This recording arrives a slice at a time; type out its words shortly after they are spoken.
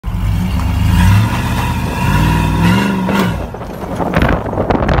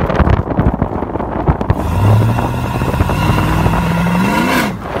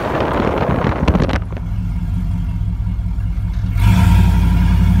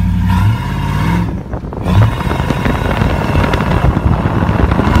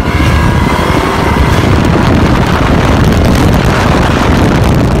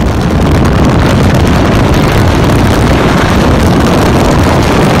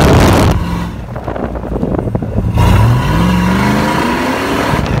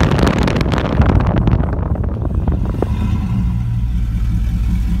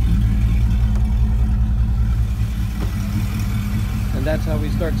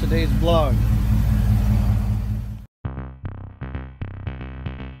today's vlog.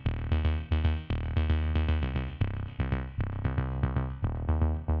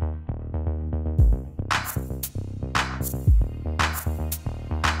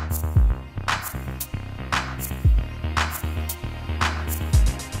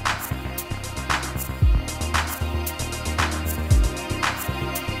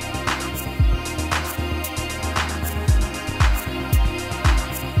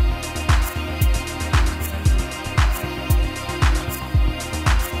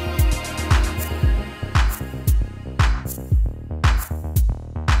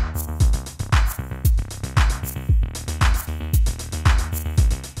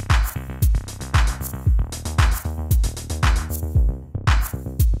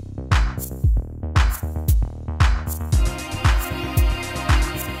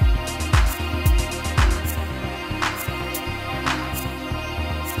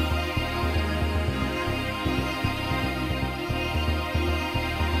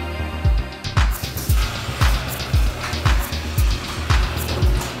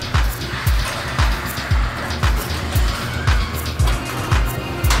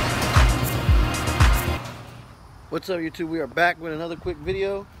 What's up, YouTube? We are back with another quick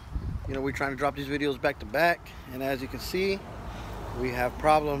video. You know, we're trying to drop these videos back to back, and as you can see, we have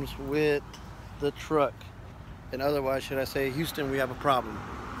problems with the truck. And otherwise, should I say, Houston, we have a problem.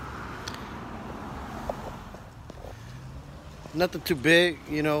 Nothing too big,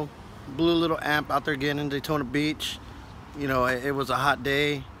 you know. Blue little amp out there getting in Daytona Beach. You know, it was a hot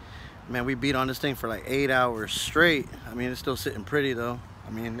day. Man, we beat on this thing for like 8 hours straight. I mean, it's still sitting pretty though.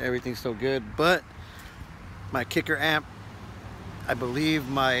 I mean, everything's still good, but my kicker amp, I believe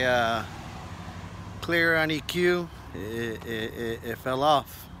my clear on EQ, it fell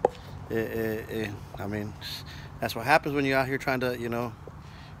off. I mean, that's what happens when you're out here trying to, you know,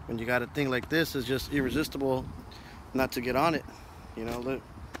 when you got a thing like this, it's just irresistible not to get on it, you know. Look.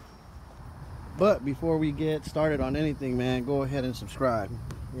 But before we get started on anything, man, go ahead and subscribe.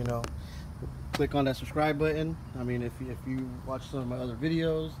 You know, click on that subscribe button. I mean, if you watch some of my other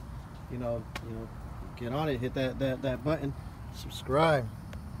videos, you know, get on it, hit that button, subscribe.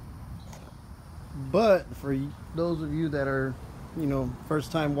 But for those of you that are, you know,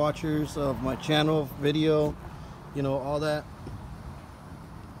 first time watchers of my channel, video, you know, all that,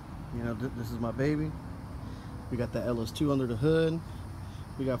 you know, this is my baby. We got that LS2 under the hood.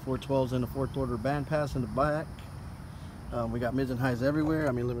 We got 412s and a 4th order bandpass in the back. We got mids and highs everywhere.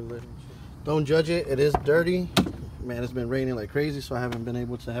 I mean, don't judge it, it is dirty. Man, it's been raining like crazy, so I haven't been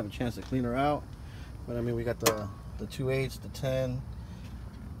able to have a chance to clean her out. But I mean, we got the 2.8s, the 10,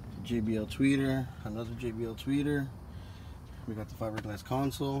 the JBL tweeter, another JBL tweeter. We got the fiberglass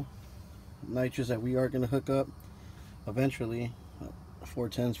console, nitrous that we are going to hook up eventually,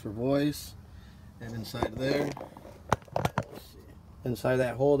 410s for voice, and inside there, inside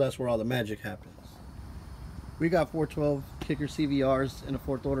that hole, that's where all the magic happens. We got 412 kicker CVRs and a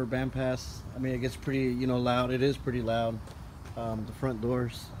 4th order bandpass. I mean, it gets pretty, you know, loud. It is pretty loud. The front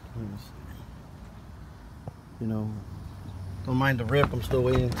doors, you know, don't mind the rip. I'm still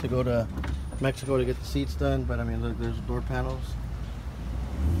waiting to go to Mexico to get the seats done, but I mean, look, there's door panels.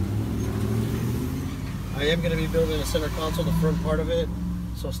 I am going to be building a center console, the front part of it,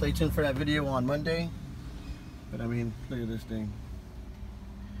 so stay tuned for that video on Monday. But I mean, look at this thing.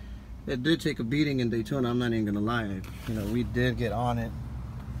 It did take a beating in Daytona, I'm not even going to lie. You know, we did get on it.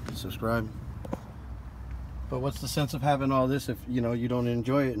 Subscribe. But what's the sense of having all this if, you know, you don't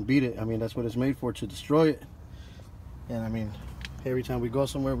enjoy it and beat it? I mean, that's what it's made for, to destroy it. And I mean, every time we go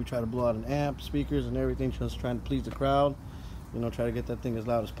somewhere, we try to blow out an amp, speakers and everything, just trying to please the crowd. You know, try to get that thing as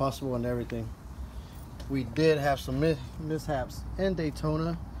loud as possible and everything. We did have some mishaps in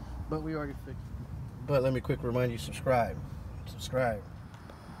Daytona, but we already fixed it. But let me quick remind you, subscribe. Subscribe.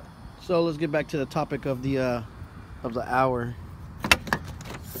 So let's get back to the topic of the hour.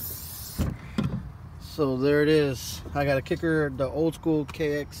 So there it is. I got a kicker, the old school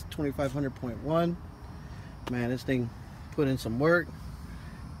KX 2500.1. Man, this thing put in some work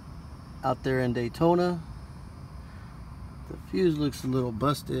out there in Daytona. The fuse looks a little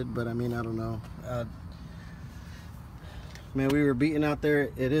busted, but I mean, I don't know. Man, we were beating out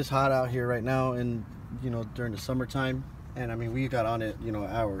there. It is hot out here right now, and you know, during the summertime. And I mean, we got on it, you know,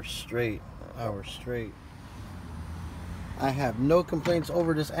 hours straight. I have no complaints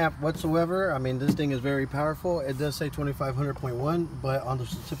over this amp whatsoever. I mean, this thing is very powerful. It does say 2500.1, but on the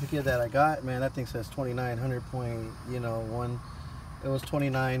certificate that I got, man, that thing says 2900.1. It was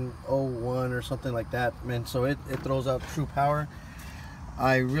 2901 or something like that, man. So it throws out true power.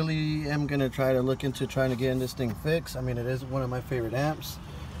 I really am gonna try to look into trying to get this thing fixed. I mean, it is one of my favorite amps.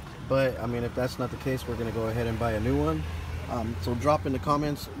 But I mean, if that's not the case, we're gonna go ahead and buy a new one. So drop in the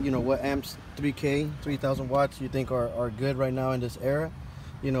comments, you know, what amps 3K, 3000 watts you think are good right now in this era.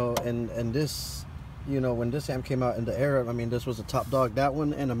 You know, and this, you know, when this amp came out in the era, I mean, this was a top dog, that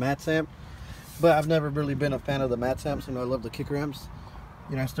one and a Mats amp. But I've never really been a fan of the Mats amps. You know, I love the kicker amps.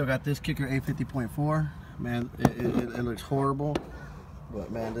 You know, I still got this kicker A50.4. Man, it looks horrible.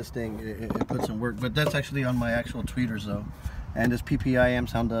 But man, this thing, it puts in work. But that's actually on my actual tweeters though. And this PPI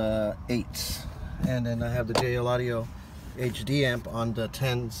amps on the 8s. And then I have the JL Audio HD amp on the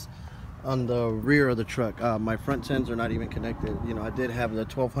 10s on the rear of the truck. My front 10s are not even connected. You know, I did have the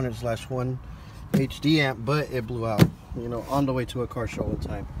 1200/1 HD amp, but it blew out, you know, on the way to a car show one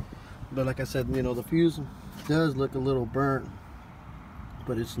time. But like I said, you know, the fuse does look a little burnt,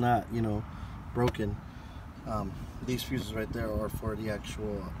 but it's not, you know, broken. These fuses right there are for the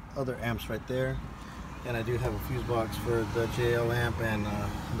actual other amps right there. And I do have a fuse box for the JL amp and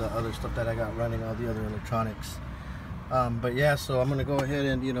the other stuff that I got running, all the other electronics. But yeah, so I'm gonna go ahead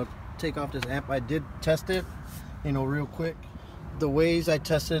and, you know, take off this amp. I did test it, you know, real quick. The ways I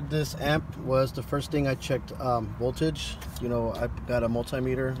tested this amp was, the first thing I checked voltage. You know, I got a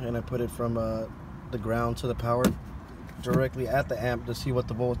multimeter and I put it from the ground to the power directly at the amp to see what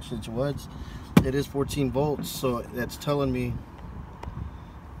the voltage was. It is 14 volts, so that's telling me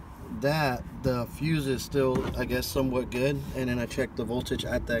that the fuse is still, I guess, somewhat good. And then I checked the voltage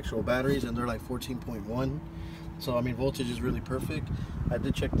at the actual batteries and they're like 14.1. So I mean, voltage is really perfect. I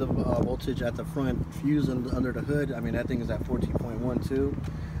did check the voltage at the front fuse and under the hood. I mean, that thing is at 14.1 too.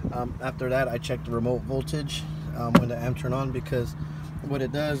 After that, I checked the remote voltage when the amp turned on, because what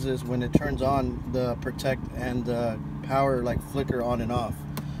it does is when it turns on, the protect and the power like flicker on and off.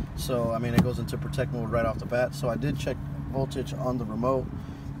 So I mean, it goes into protect mode right off the bat. So I did check voltage on the remote,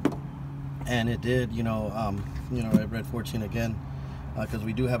 and it did, you know, it read 14 again. Because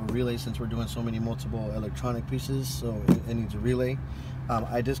we do have a relay, since we're doing so many multiple electronic pieces, so it needs a relay.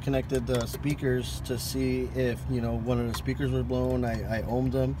 I disconnected the speakers to see if, you know, one of the speakers was blown. I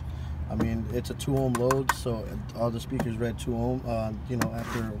ohmed them. I mean, it's a 2 ohm load, so all the speakers read 2 ohm. You know,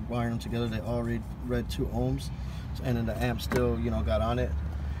 after wiring them together, they all read 2 ohms, and then the amp still, you know, got on it.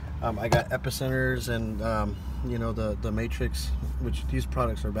 I got epicenters and you know, the matrix, which these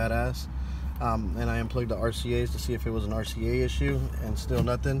products are badass. And I unplugged the RCAs to see if it was an RCA issue, and still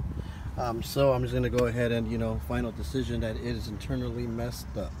nothing. So I'm just gonna go ahead and, you know, final decision that it is internally messed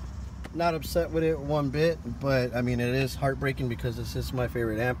up. Not upset with it one bit, but I mean, it is heartbreaking because this is my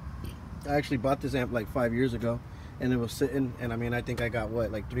favorite amp. I actually bought this amp like 5 years ago, and it was sitting, and I mean, I think I got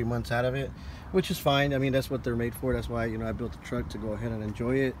what, like 3 months out of it, which is fine. I mean, that's what they're made for. That's why, you know, I built the truck to go ahead and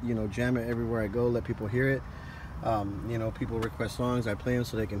enjoy it, you know, jam it everywhere I go, let people hear it. You know, people request songs, I play them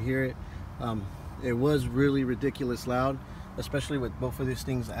so they can hear it. It was really ridiculous loud, especially with both of these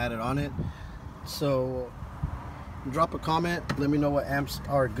things added on it. So drop a comment, let me know what amps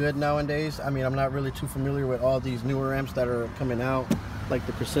are good nowadays. I mean, I'm not really too familiar with all these newer amps that are coming out, like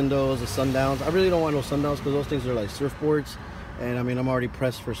the Crescendos, the Sundowns. I really don't want no Sundowns because those things are like surfboards, and I mean, I'm already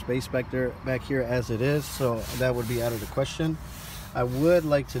pressed for space back here as it is, so that would be out of the question. I would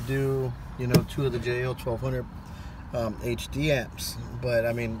like to do, you know, 2 of the JL 1200 HD amps, but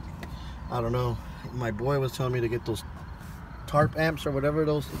I mean, I don't know. My boy was telling me to get those Tarp amps or whatever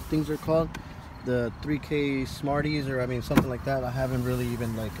those things are called, the 3K Smarties, or I mean, something like that. I haven't really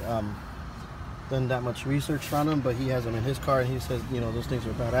even like done that much research on them, but he has them in his car, and he says, you know, those things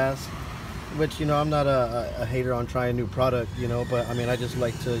are badass. Which, you know, I'm not a hater on trying new product, you know, but I mean, I just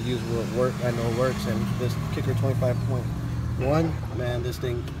like to use what I know works. And this Kicker 25.1, man, this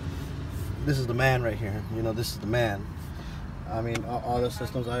thing, this is the man right here. You know, this is the man. I mean, all the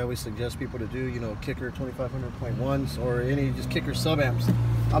systems I always suggest people to do, you know, Kicker 2500.1s or any just Kicker sub amps.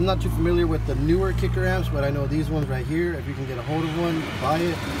 I'm not too familiar with the newer Kicker amps, but I know these ones right here, if you can get a hold of one, buy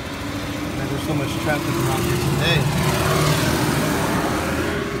it. Man, there's so much traffic around here today.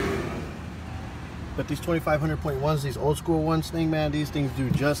 But these 2500.1s, these old school ones thing, man, these things do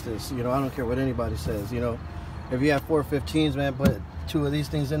justice. You know, I don't care what anybody says, you know. If you have 415s, man, put 2 of these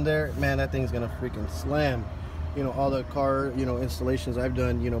things in there, man, that thing's gonna freaking slam. You know, all the car, you know, installations I've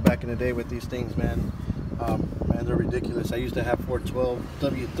done, you know, back in the day with these things, man, man, they're ridiculous. I used to have 412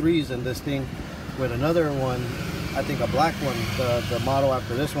 W3s in this thing with another one, I think a black one, the model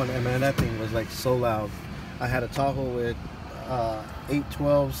after this one, and man, that thing was like so loud. I had a Tahoe with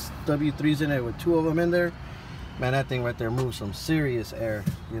 812s W3s in it with 2 of them in there. Man, that thing right there moves some serious air,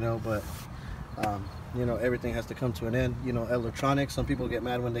 you know. But you know, everything has to come to an end. You know, electronics, some people get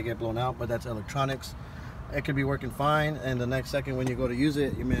mad when they get blown out, but that's electronics. It could be working fine, and the next second when you go to use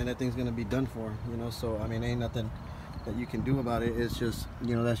it, man, that thing's gonna be done for, you know. So I mean, ain't nothing that you can do about it. It's just,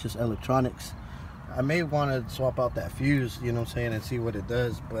 you know, that's just electronics. I may want to swap out that fuse, you know what I'm saying, and see what it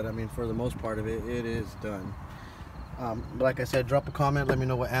does, but I mean, for the most part of it, it is done. Like I said, drop a comment, let me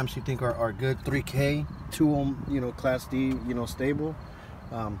know what amps you think are good. 3K, 2 ohm, you know, class D, you know, stable.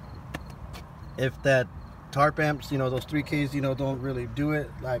 If that tarp amps, you know, those 3Ks, you know, don't really do it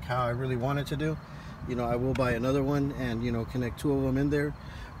like how I really want it to do, you know, I will buy another one and, you know, connect 2 of them in there.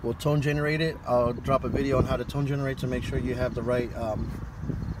 We'll tone generate it. I'll drop a video on how to tone generate to make sure you have the right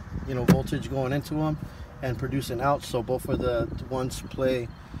you know, voltage going into them and producing out, so both of the ones play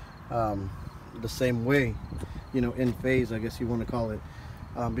the same way, you know, in phase, I guess you want to call it,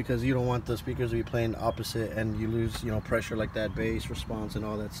 because you don't want the speakers to be playing opposite and you lose, you know, pressure like that, bass response and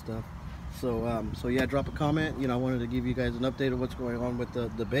all that stuff. So so yeah, drop a comment. You know, I wanted to give you guys an update of what's going on with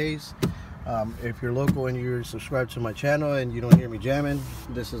the bass. If you're local and you're subscribed to my channel and you don't hear me jamming,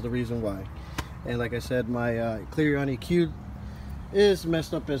 this is the reason why. And like I said, my clear on EQ is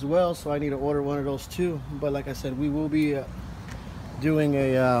messed up as well, so I need to order one of those too. But like I said, we will be doing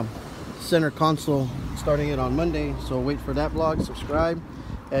a center console, starting it on Monday, so wait for that vlog, subscribe,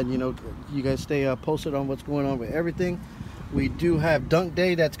 and you know, you guys stay posted on what's going on with everything. We do have Dunk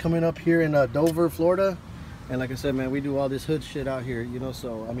Day that's coming up here in Dover, Florida, and like I said, man, we do all this hood shit out here, you know,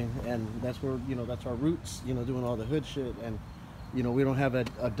 so I mean, and that's where, you know, that's our roots, you know, doing all the hood shit. And you know, we don't have a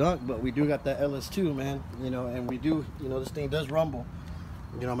dunk, but we do got that LS2, man, you know, and we do, you know, this thing does rumble.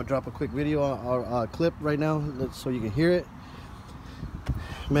 You know, I'm gonna drop a quick video or clip right now so you can hear it.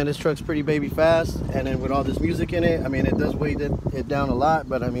 Man, this truck's pretty baby fast, and then with all this music in it, I mean, it does weigh it down a lot,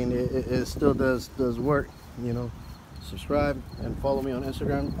 but I mean, it still does work, you know. Subscribe and follow me on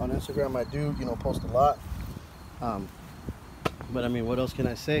Instagram. On Instagram, I do, you know, post a lot. But I mean, what else can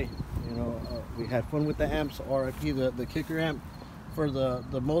I say? You know, we had fun with the amps. RIP the kicker amp for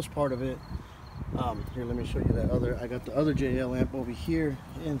the most part of it. Here, let me show you that other. I got the other JL amp over here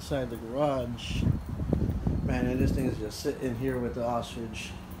inside the garage. Man, and this thing is just sitting here with the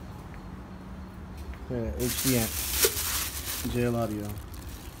ostrich. HD amp, JL audio.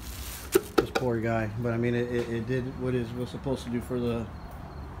 This poor guy, but I mean, it did what it was supposed to do for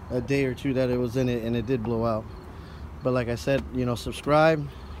a day or two that it was in it, and it did blow out. But like I said, you know, subscribe,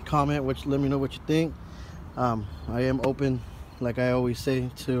 comment, let me know what you think. I am open, like I always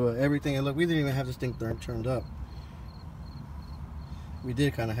say, to everything. And look, we didn't even have this thing turned up. We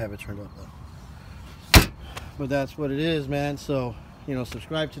did kind of have it turned up though, but that's what it is, man. So, you know,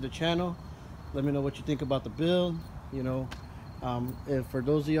 subscribe to the channel, let me know what you think about the build. You know, if for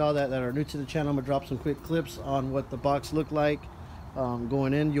those of y'all that are new to the channel, I'm gonna drop some quick clips on what the box looked like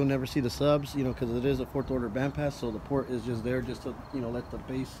going in. You'll never see the subs, you know, because it is a 4th order bandpass, so the port is just there just to, you know, let the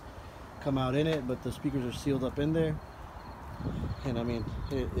bass come out in it, but the speakers are sealed up in there. And I mean,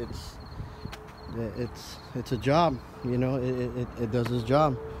 it's a job, you know. It does its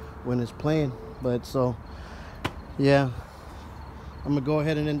job when it's playing. But so yeah, I'm gonna go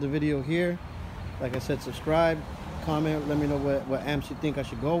ahead and end the video here. Like I said, subscribe, comment, let me know what amps you think I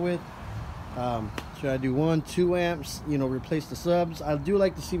should go with. Should I do 1, 2 amps, you know, replace the subs? I do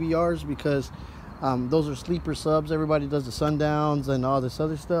like the CVRs because those are sleeper subs. Everybody does the Sundowns and all this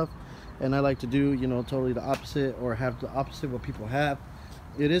other stuff, and I like to do, you know, totally the opposite, or have the opposite of what people have.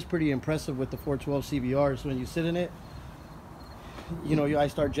 It is pretty impressive with the 412 CVRs. When you sit in it, you know, I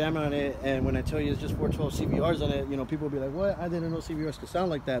start jamming on it, and when I tell you it's just 412 CVRs on it, you know, people will be like, what? I didn't know CVRs could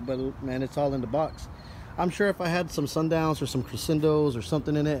sound like that. But man, it's all in the box. I'm sure if I had some Sundowns or some Crescendos or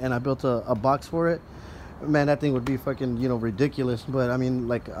something in it and I built a box for it, man, that thing would be fucking, you know, ridiculous. But I mean,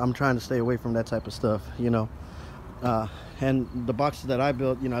 like, I'm trying to stay away from that type of stuff, you know. And the boxes that I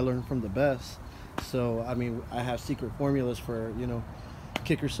built, you know, I learned from the best. So I mean, I have secret formulas for, you know,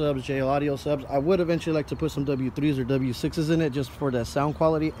 kicker subs, JL audio subs. I would eventually like to put some W3s or W6s in it just for that sound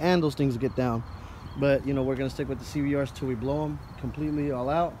quality and those things get down. But you know, we're gonna stick with the CVRs till we blow them completely all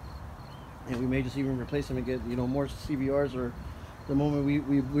out, and we may just even replace them and get, you know, more CVRs, or the moment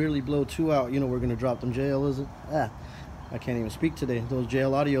we really blow 2 out, you know, we're gonna drop them JLs. I can't even speak today. Those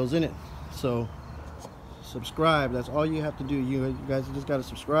JL audios in it. So subscribe. That's all you have to do. You guys just gotta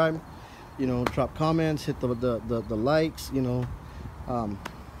subscribe. You know, drop comments, hit the likes. You know,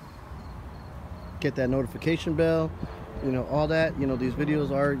 get that notification bell. You know, all that. You know, these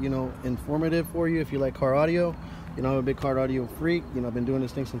videos are, you know, informative for you if you like car audio. You know, I'm a big car audio freak. You know, I've been doing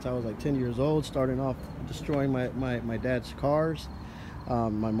this thing since I was like 10 years old, starting off destroying my dad's cars,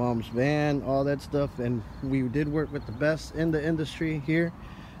 my mom's van, all that stuff. And we did work with the best in the industry here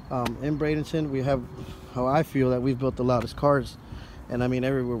in Bradenton. We have, how I feel, that we've built the loudest cars. And I mean,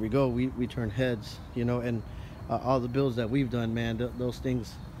 everywhere we go, we turn heads, you know. And all the builds that we've done, man, those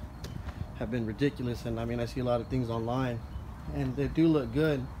things have been ridiculous. And I mean, I see a lot of things online and they do look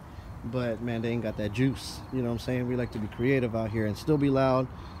good, but man, they ain't got that juice. You know what I'm saying? We like to be creative out here and still be loud,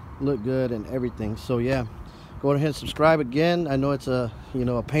 look good and everything. So yeah, go ahead and subscribe again. I know it's a, you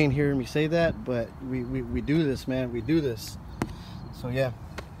know, a pain hearing me say that, but we do this, man. We do this. So yeah,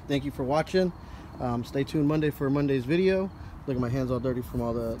 thank you for watching. Stay tuned Monday for Monday's video. Look at my hands all dirty from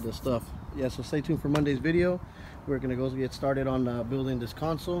all the stuff. Yeah, so stay tuned for Monday's video. We're gonna go get started on building this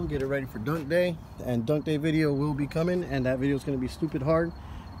console, get it ready for Dunk Day. And Dunk Day video will be coming, and that video is gonna be stupid hard.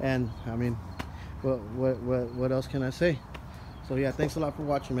 And I mean, what else can I say? So yeah, thanks a lot for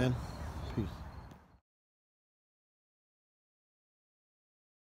watching, man.